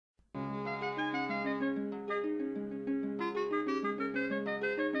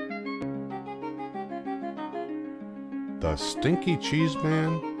The Stinky Cheese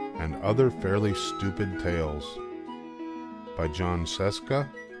Man and Other Fairly Stupid Tales by John Seska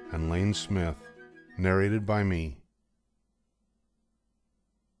and Lane Smith, narrated by me.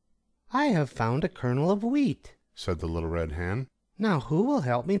 "I have found a kernel of wheat," said the little red hen. "Now who will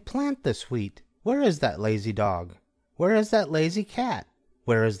help me plant this wheat? Where is that lazy dog? Where is that lazy cat?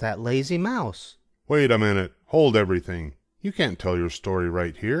 Where is that lazy mouse?" Wait a minute. Hold everything. You can't tell your story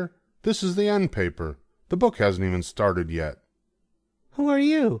right here. This is the end paper. The book hasn't even started yet. "Who are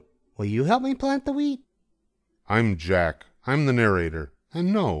you? Will you help me plant the wheat?" I'm Jack. I'm the narrator.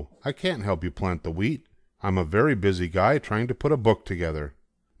 And no, I can't help you plant the wheat. I'm a very busy guy trying to put a book together.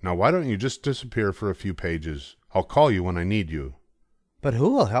 Now why don't you just disappear for a few pages? I'll call you when I need you. "But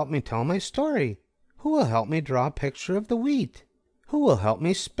who will help me tell my story? Who will help me draw a picture of the wheat? Who will help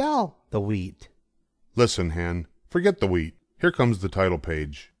me spell the wheat?" Listen, hen. Forget the wheat. Here comes the title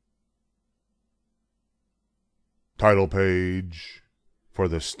page. Title page for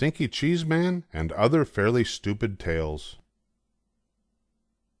The Stinky Cheese Man and Other Fairly Stupid Tales.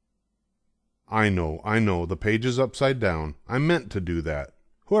 I know, the page is upside down. I meant to do that.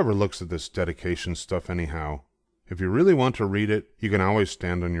 Whoever looks at this dedication stuff anyhow. If you really want to read it, you can always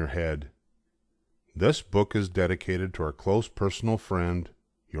stand on your head. This book is dedicated to our close personal friend,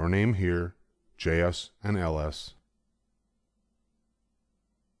 your name here, J.S. and L.S.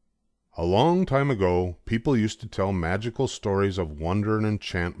 A long time ago, people used to tell magical stories of wonder and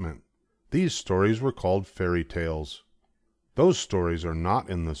enchantment. These stories were called fairy tales. Those stories are not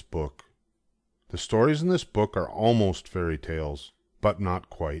in this book. The stories in this book are almost fairy tales, but not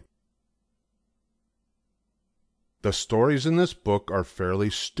quite. The stories in this book are fairly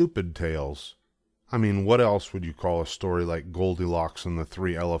stupid tales. I mean, what else would you call a story like Goldilocks and the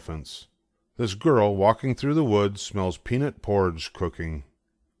Three Elephants? This girl walking through the woods smells peanut porridge cooking.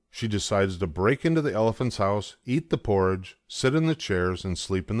 She decides to break into the elephant's house, eat the porridge, sit in the chairs, and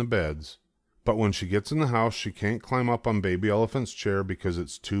sleep in the beds. But when she gets in the house, she can't climb up on baby elephant's chair because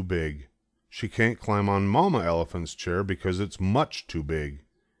it's too big. She can't climb on mama elephant's chair because it's much too big.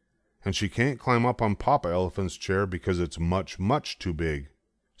 And she can't climb up on papa elephant's chair because it's much, much too big.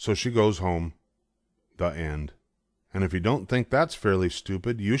 So she goes home. The end. And if you don't think that's fairly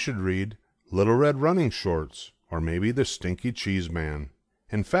stupid, you should read Little Red Running Shorts, or maybe The Stinky Cheese Man.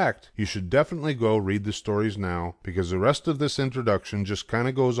 In fact, you should definitely go read the stories now, because the rest of this introduction just kind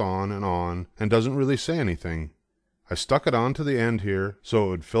of goes on and doesn't really say anything. I stuck it on to the end here so it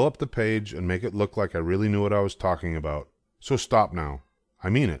would fill up the page and make it look like I really knew what I was talking about. So stop now. I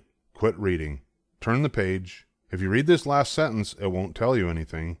mean it. Quit reading. Turn the page. If you read this last sentence, it won't tell you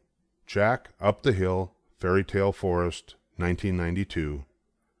anything. Jack, Up the Hill, Fairy Tale Forest, 1992.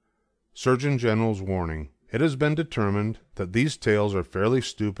 Surgeon General's warning. It has been determined that these tales are fairly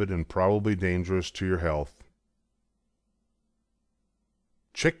stupid and probably dangerous to your health.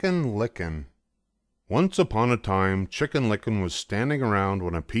 Chicken Licken. Once upon a time, Chicken Licken was standing around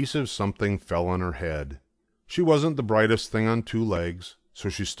when a piece of something fell on her head. She wasn't the brightest thing on two legs, so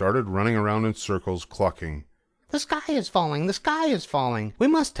she started running around in circles, clucking. "The sky is falling! The sky is falling! We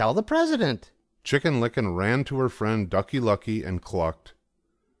must tell the president!" Chicken Licken ran to her friend Ducky Lucky and clucked.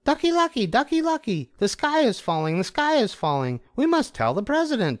 "Ducky Lucky! Ducky Lucky! The sky is falling! The sky is falling! We must tell the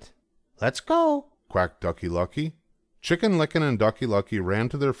president!" "Let's go!" quacked Ducky Lucky. Chicken Licken and Ducky Lucky ran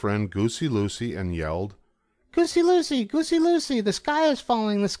to their friend Goosey Lucy and yelled, "Goosey Lucy! Goosey Lucy! The sky is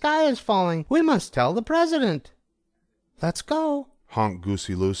falling! The sky is falling! We must tell the president!" "Let's go!" honked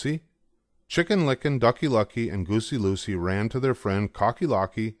Goosey Lucy. Chicken Licken, Ducky Lucky, and Goosey Lucy ran to their friend Cocky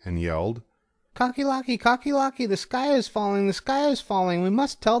Locky and yelled, Cocky Locky! Cocky Locky! The sky is falling! The sky is falling! We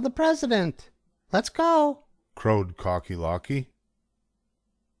must tell the president!" "Let's go!" crowed Cocky Locky.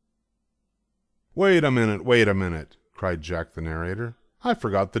 Wait a minute, cried Jack the narrator. I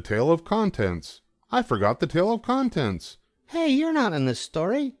forgot the tale of contents. "Hey, you're not in this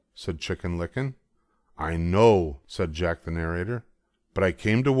story," said Chicken Licken. I know, said Jack the narrator, but I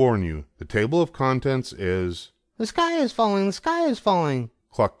came to warn you. The table of contents is... "The sky is falling! The sky is falling!"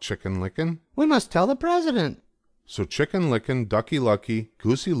 clucked Chicken Licken. "We must tell the president!" So Chicken Licken, Ducky Lucky,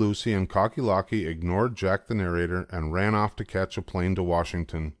 Goosey Lucy, and Cocky Locky ignored Jack the narrator and ran off to catch a plane to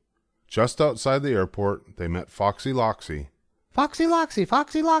Washington. Just outside the airport, they met Foxy Loxy. "Foxy Loxy!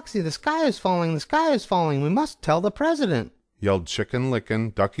 Foxy Loxy! The sky is falling! The sky is falling! We must tell the president!" yelled Chicken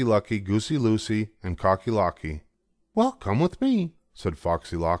Licken, Ducky Lucky, Goosey Lucy, and Cocky Locky. Well, come with me, said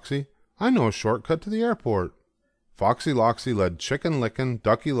Foxy Loxy. I know a shortcut to the airport. Foxy Loxy led Chicken Licken,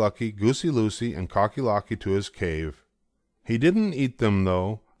 Ducky Lucky, Goosey Lucy, and Cocky Locky to his cave. He didn't eat them,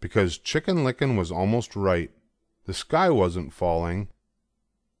 though, because Chicken Licken was almost right. The sky wasn't falling.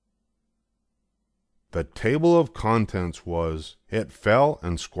 The table of contents was, it fell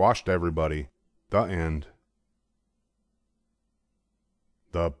and squashed everybody. The end.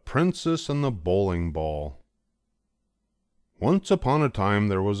 The Princess and the Bowling Ball. Once upon a time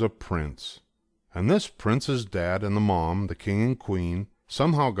there was a prince, and this prince's dad and the mom, the king and queen,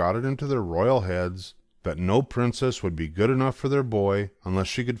 somehow got it into their royal heads that no princess would be good enough for their boy unless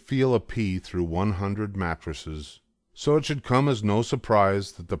she could feel a pea through 100 mattresses. So it should come as no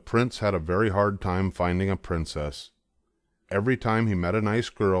surprise that the prince had a very hard time finding a princess. Every time he met a nice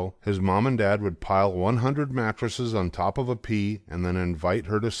girl, his mom and dad would pile 100 mattresses on top of a pea and then invite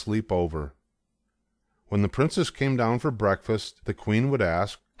her to sleep over. When the princess came down for breakfast, the queen would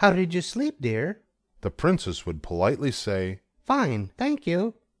ask, "How did you sleep, dear?" The princess would politely say, "Fine, thank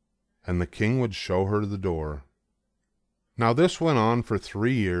you." And the king would show her the door. Now this went on for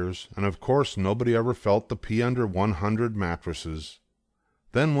 3 years, and of course nobody ever felt the pea under 100 mattresses.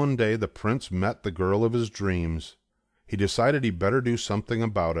 Then one day the prince met the girl of his dreams. He decided he better do something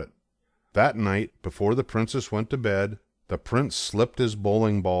about it. That night, before the princess went to bed, the prince slipped his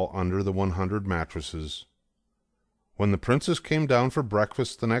bowling ball under the 100 mattresses. When the princess came down for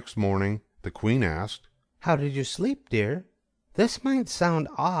breakfast the next morning, the queen asked, "How did you sleep, dear?" "This might sound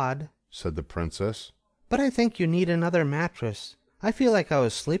odd," said the princess, "but I think you need another mattress. I feel like I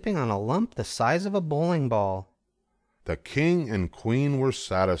was sleeping on a lump the size of a bowling ball." The king and queen were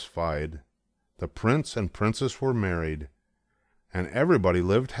satisfied. The prince and princess were married, and everybody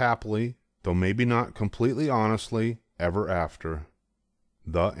lived happily, though maybe not completely honestly, ever after.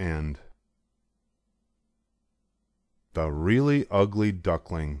 The end. The Really Ugly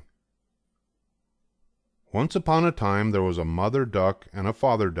Duckling. Once upon a time there was a mother duck and a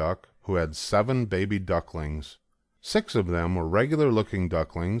father duck who had 7 baby ducklings. 6 of them were regular-looking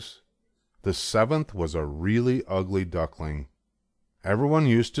ducklings. The 7th was a really ugly duckling. Everyone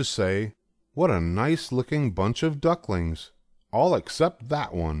used to say, "What a nice-looking bunch of ducklings, all except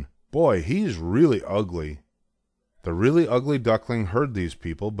that one. Boy, he's really ugly." The really ugly duckling heard these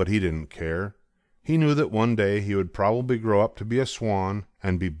people, but he didn't care. He knew that one day he would probably grow up to be a swan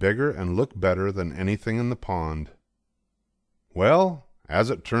and be bigger and look better than anything in the pond. Well,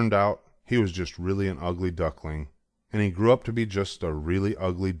 as it turned out, he was just really an ugly duckling, and he grew up to be just a really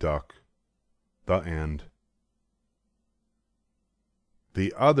ugly duck. The end.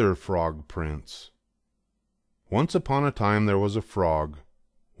 The Other Frog Prince. Once upon a time there was a frog.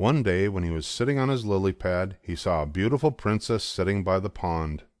 One day when he was sitting on his lily pad, he saw a beautiful princess sitting by the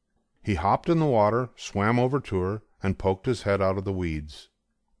pond. He hopped in the water, swam over to her, and poked his head out of the weeds.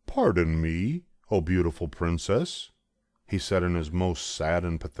 "Pardon me, O beautiful princess," he said in his most sad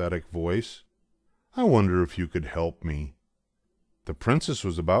and pathetic voice. "I wonder if you could help me." The princess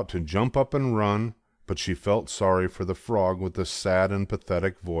was about to jump up and run, but she felt sorry for the frog with the sad and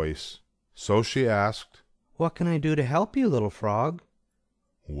pathetic voice. So she asked, "What can I do to help you, little frog?"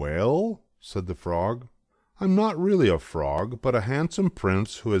 "Well," said the frog, "I'm not really a frog, but a handsome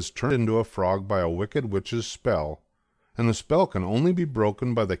prince who has turned into a frog by a wicked witch's spell, and the spell can only be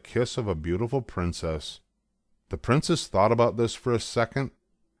broken by the kiss of a beautiful princess." The princess thought about this for a second,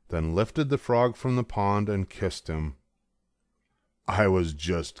 then lifted the frog from the pond and kissed him. "I was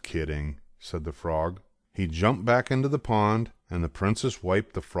just kidding," said the frog. He jumped back into the pond, and the princess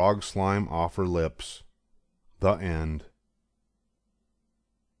wiped the frog slime off her lips. The end.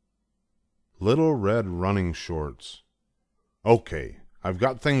 Little Red Running Shorts. "Okay, I've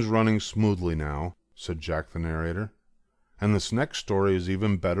got things running smoothly now," said Jack the narrator. "And this next story is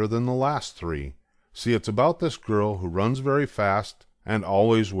even better than the last 3. See, it's about this girl who runs very fast and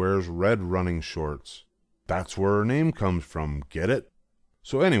always wears red running shorts. That's where her name comes from, get it?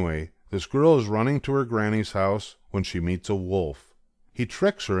 So anyway, this girl is running to her granny's house when she meets a wolf. He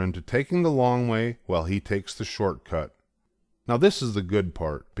tricks her into taking the long way while he takes the shortcut. Now this is the good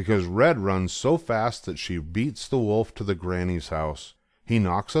part, because Red runs so fast that she beats the wolf to the granny's house. He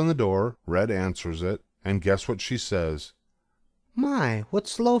knocks on the door, Red answers it, and guess what she says? "My, what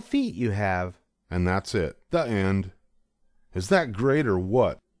slow feet you have." And that's it. The end. Is that great or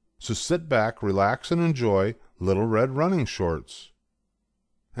what? So sit back, relax, and enjoy Little Red Running Shorts.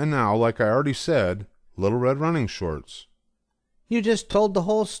 And now, like I already said, Little Red Running Shorts. "You just told the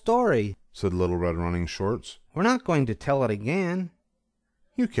whole story," said Little Red Running Shorts. "We're not going to tell it again."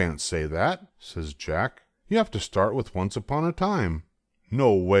 "You can't say that," says Jack. "You have to start with Once Upon a Time."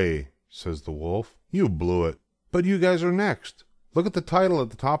 "No way," says the wolf. "You blew it. But you guys are next. Look at the title at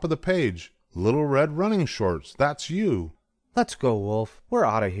the top of the page. Little Red Running Shorts. That's you." "Let's go, Wolf. We're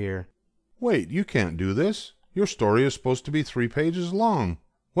out of here." "Wait, you can't do this. Your story is supposed to be 3 pages long.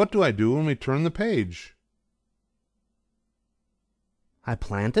 What do I do when we turn the page?" I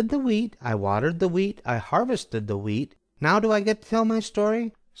planted the wheat, I watered the wheat, I harvested the wheat. Now do I get to tell my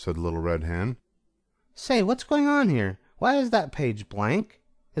story?" said Little Red Hen. "Say, what's going on here? Why is that page blank?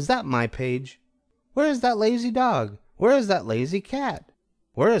 Is that my page? Where is that lazy dog? Where is that lazy cat?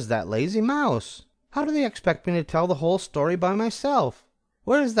 Where is that lazy mouse? How do they expect me to tell the whole story by myself?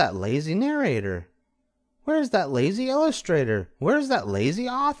 Where is that lazy narrator? Where is that lazy illustrator? Where is that lazy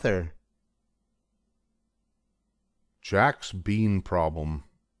author?" Jack's Bean Problem.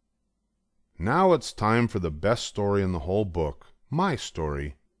 Now it's time for the best story in the whole book, my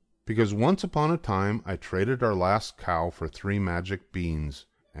story. Because once upon a time I traded our last cow for 3 magic beans,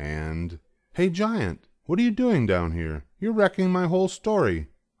 and... Hey, Giant, what are you doing down here? You're wrecking my whole story.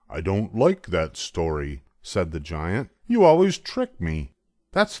 I don't like that story, said the giant. You always trick me.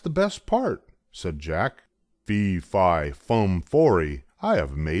 That's the best part, said Jack. Fee, fi, fum, fory, I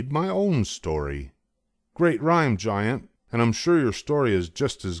have made my own story. Great rhyme, Giant, and I'm sure your story is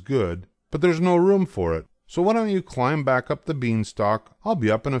just as good, but there's no room for it. So why don't you climb back up the beanstalk? I'll be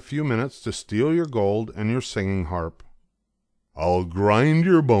up in a few minutes to steal your gold and your singing harp. I'll grind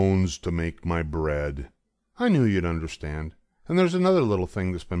your bones to make my bread. I knew you'd understand. And there's another little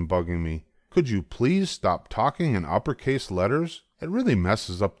thing that's been bugging me. Could you please stop talking in uppercase letters? It really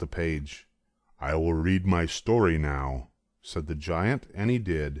messes up the page. I will read my story now, said the giant, and he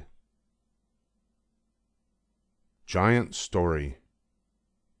did. Giant Story.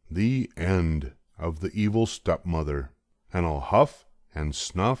 The end of the evil stepmother, and I'll huff and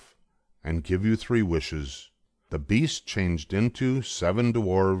snuff and give you 3 wishes. The beast changed into 7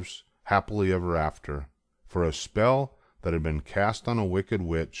 dwarves, happily ever after, for a spell that had been cast on a wicked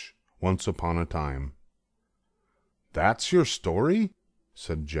witch once upon a time. That's your story?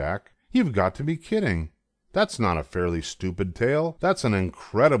 Said Jack. You've got to be kidding. That's not a fairly stupid tale. That's an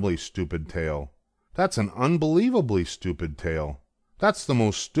incredibly stupid tale. That's an unbelievably stupid tale. That's the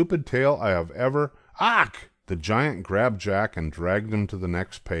most stupid tale I have ever... Ach! The giant grabbed Jack and dragged him to the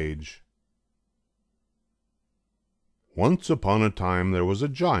next page. Once upon a time there was a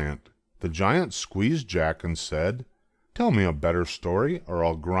giant. The giant squeezed Jack and said, Tell me a better story, or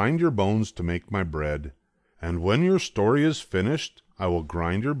I'll grind your bones to make my bread. And when your story is finished, I will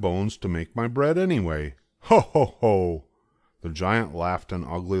grind your bones to make my bread anyway. Ho, ho, ho! The giant laughed an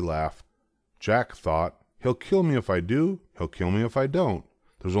ugly laugh. Jack thought, He'll kill me if I do, he'll kill me if I don't.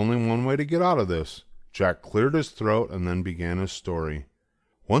 There's only one way to get out of this. Jack cleared his throat and then began his story.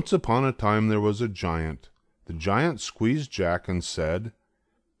 Once upon a time there was a giant. The giant squeezed Jack and said,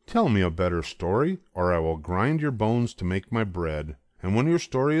 Tell me a better story, or I will grind your bones to make my bread. And when your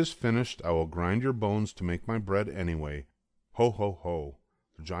story is finished, I will grind your bones to make my bread anyway. Ho, ho, ho.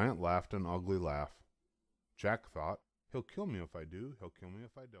 The giant laughed an ugly laugh. Jack thought, He'll kill me if I do, he'll kill me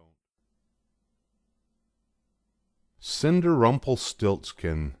if I don't.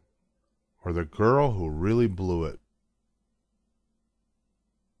 Cinderumpelstiltskin, or the girl who really blew it.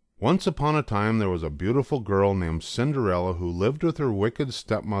 Once upon a time there was a beautiful girl named Cinderella who lived with her wicked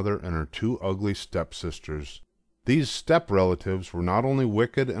stepmother and her 2 ugly stepsisters. These step-relatives were not only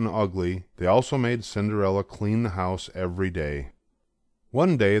wicked and ugly, they also made Cinderella clean the house every day.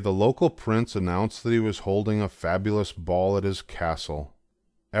 One day the local prince announced that he was holding a fabulous ball at his castle.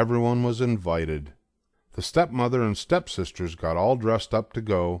 Everyone was invited. The stepmother and stepsisters got all dressed up to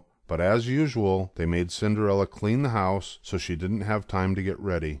go, but as usual they made Cinderella clean the house so she didn't have time to get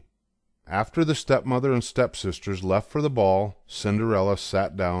ready. After the stepmother and stepsisters left for the ball, Cinderella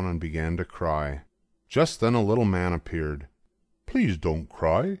sat down and began to cry. Just then a little man appeared. Please don't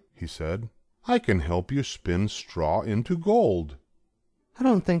cry, he said. I can help you spin straw into gold. I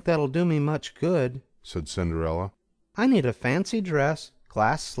don't think that'll do me much good, said Cinderella. I need a fancy dress,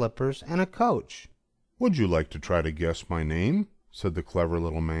 glass slippers, and a coach. Would you like to try to guess my name? Said the clever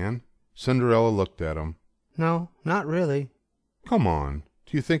little man. Cinderella looked at him. No, not really. Come on,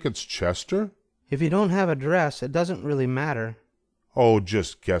 do you think it's Chester? If you don't have a dress, it doesn't really matter. Oh,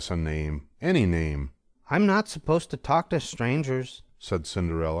 just guess a name, any name. I'm not supposed to talk to strangers, said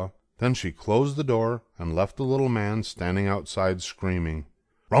Cinderella. Then she closed the door and left the little man standing outside screaming,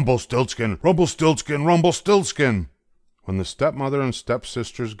 Rumpelstiltskin, Rumpelstiltskin, Rumpelstiltskin! When the stepmother and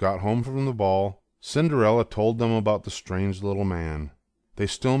stepsisters got home from the ball, Cinderella told them about the strange little man. They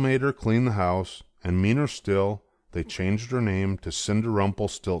still made her clean the house, and meaner still, they changed her name to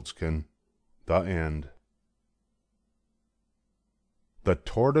Cinderumpelstiltskin. The end. The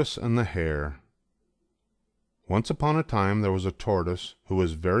Tortoise and the Hare. Once upon a time there was a tortoise who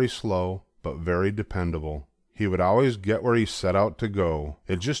was very slow but very dependable. He would always get where he set out to go.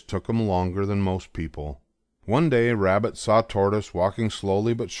 It just took him longer than most people. One day Rabbit saw Tortoise walking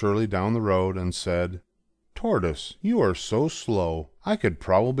slowly but surely down the road and said, "Tortoise, you are so slow. I could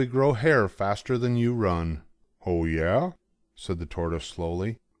probably grow hair faster than you run." "Oh, yeah?" said the Tortoise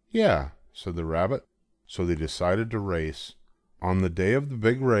slowly. "Yeah," said the Rabbit. So they decided to race. On the day of the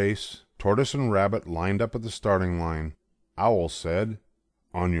big race, Tortoise and Rabbit lined up at the starting line. Owl said,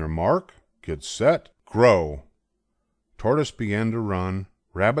 "On your mark, get set, grow." Tortoise began to run.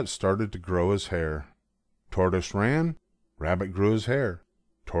 Rabbit started to grow his hair. Tortoise ran. Rabbit grew his hair.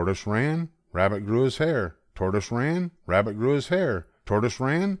 Tortoise ran. Rabbit grew his hair. Tortoise ran. Rabbit grew his hair. Tortoise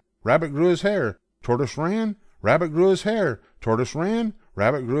ran. Rabbit grew his hair. Tortoise ran. Rabbit grew his hair. Tortoise ran.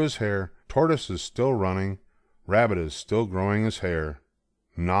 Rabbit grew his hair. Tortoise is still running. Rabbit is still growing his hair.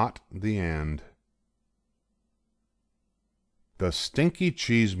 Not the end. The Stinky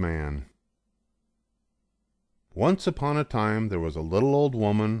Cheese Man. Once upon a time there was a little old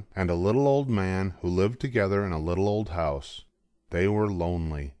woman and a little old man who lived together in a little old house. They were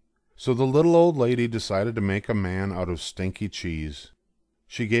lonely. So the little old lady decided to make a man out of stinky cheese.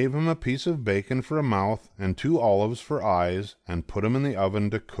 She gave him a piece of bacon for a mouth and 2 olives for eyes and put him in the oven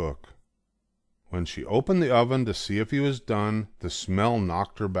to cook. When she opened the oven to see if he was done, the smell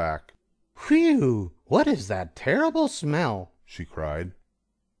knocked her back. "Whew! What is that terrible smell?" she cried.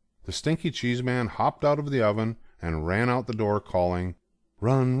 The Stinky Cheese Man hopped out of the oven and ran out the door calling,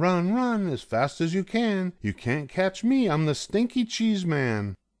 "Run, run, run as fast as you can. You can't catch me. I'm the Stinky Cheese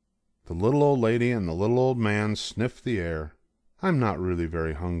Man." The little old lady and the little old man sniffed the air. "I'm not really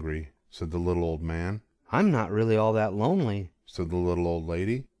very hungry," said the little old man. "I'm not really all that lonely," said the little old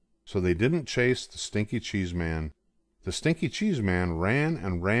lady. So they didn't chase the Stinky Cheese Man. The Stinky Cheese Man ran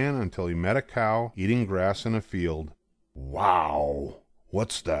and ran until he met a cow eating grass in a field. "Wow!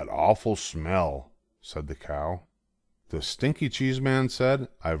 What's that awful smell?" said the cow. The Stinky Cheese Man said,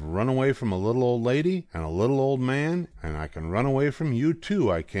 "I've run away from a little old lady and a little old man, and I can run away from you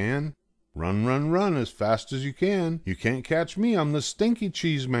too, I can. Run, run, run as fast as you can. You can't catch me, I'm the Stinky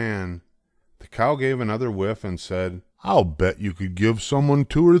Cheese Man." The cow gave another whiff and said, "I'll bet you could give someone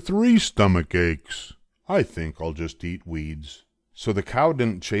 2 or 3 stomach aches. I think I'll just eat weeds." So the cow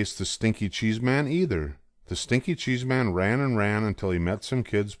didn't chase the Stinky Cheese Man either. The Stinky Cheese Man ran and ran until he met some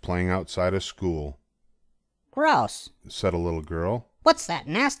kids playing outside of school. "Gross," said a little girl. "What's that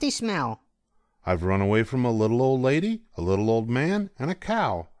nasty smell?" "I've run away from a little old lady, a little old man, and a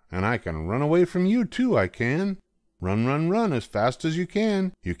cow, and I can run away from you too, I can. Run, run, run as fast as you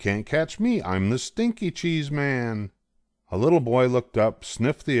can. You can't catch me, I'm the Stinky Cheese Man." A little boy looked up,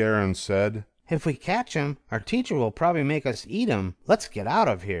 sniffed the air, and said, "If we catch him, our teacher will probably make us eat him. Let's get out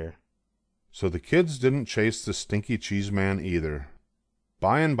of here." So the kids didn't chase the Stinky Cheese Man either.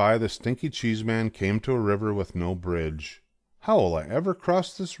 By and by the Stinky Cheese Man came to a river with no bridge. "How will I ever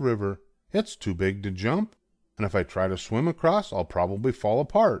cross this river? It's too big to jump, and if I try to swim across, I'll probably fall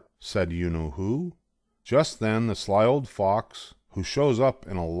apart," said you-know-who. Just then the sly old fox, who shows up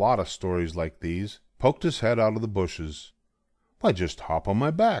in a lot of stories like these, poked his head out of the bushes. "Why, just hop on my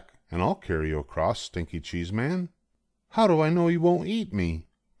back, and I'll carry you across, Stinky Cheese Man." "How do I know you won't eat me?"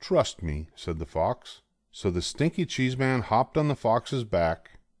 "Trust me," said the fox. So the Stinky Cheese Man hopped on the fox's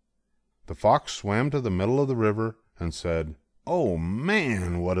back. The fox swam to the middle of the river and said, "Oh,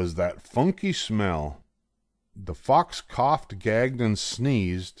 man, what is that funky smell?" The fox coughed, gagged, and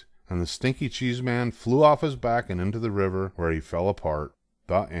sneezed, and the Stinky Cheese Man flew off his back and into the river, where he fell apart.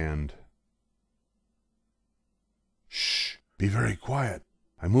 The end. "Shh! Be very quiet.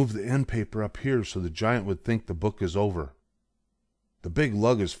 I moved the end paper up here so the giant would think the book is over. The big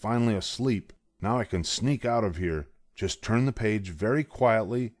lug is finally asleep. Now I can sneak out of here. Just turn the page very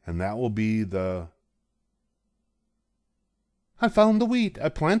quietly, and that will be the—" "I found the wheat. I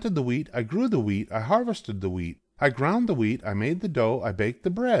planted the wheat. I grew the wheat. I harvested the wheat. I ground the wheat. I made the dough. I baked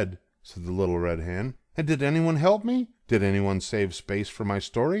the bread," said the little red hen. "And did anyone help me? Did anyone save space for my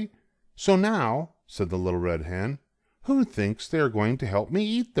story? So now," said the little red hen, "who thinks they are going to help me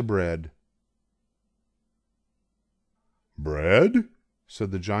eat the bread?" "Bread?" said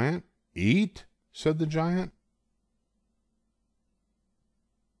the giant. "Eat?" said the giant.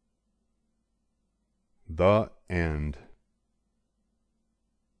 The end.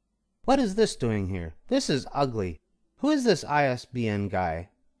 "What is this doing here? This is ugly. Who is this ISBN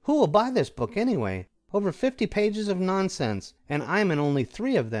guy? Who will buy this book anyway? Over 50 pages of nonsense, and I'm in only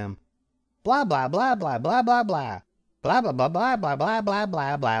 3 of them. Blah blah blah blah blah blah blah. Blah blah blah blah blah blah blah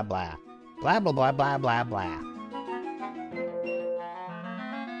blah blah blah. Blah blah blah blah blah blah.